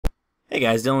Hey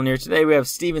guys, Dylan here. Today we have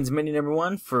Steven's mini number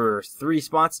 1 for 3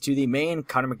 spots to the main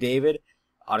Connor McDavid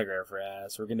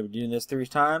autograph. So we're going to be doing this 3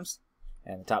 times,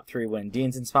 and the top 3 win.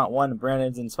 Dean's in spot 1 and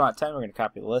Brandon's in spot 10. We're going to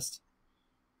copy the list,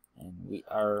 and we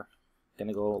are going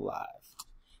to go live.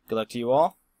 Good luck to you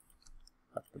all.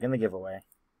 Let's begin the giveaway.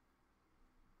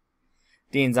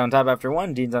 Dean's on top after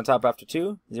 1. Dean's on top after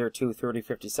 2. 0, 2, 30,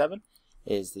 57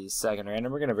 is the second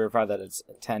random. We're going to verify that it's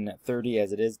 10:30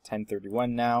 as it is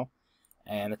 10:31 now.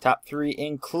 And the top 3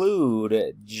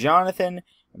 include Jonathan,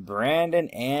 Brandon,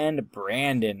 and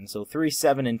Brandon. So 3,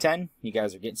 7, and 10. You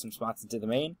guys are getting some spots into the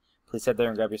main. Please head there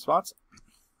and grab your spots.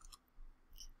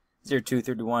 0, 2,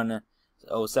 31,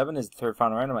 07 is the third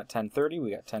final random at 10:30.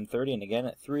 We got 10:30, and again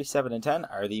at 3, 7, and 10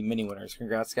 are the mini winners.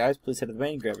 Congrats, guys. Please head to the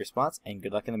main, grab your spots, and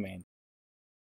good luck in the main.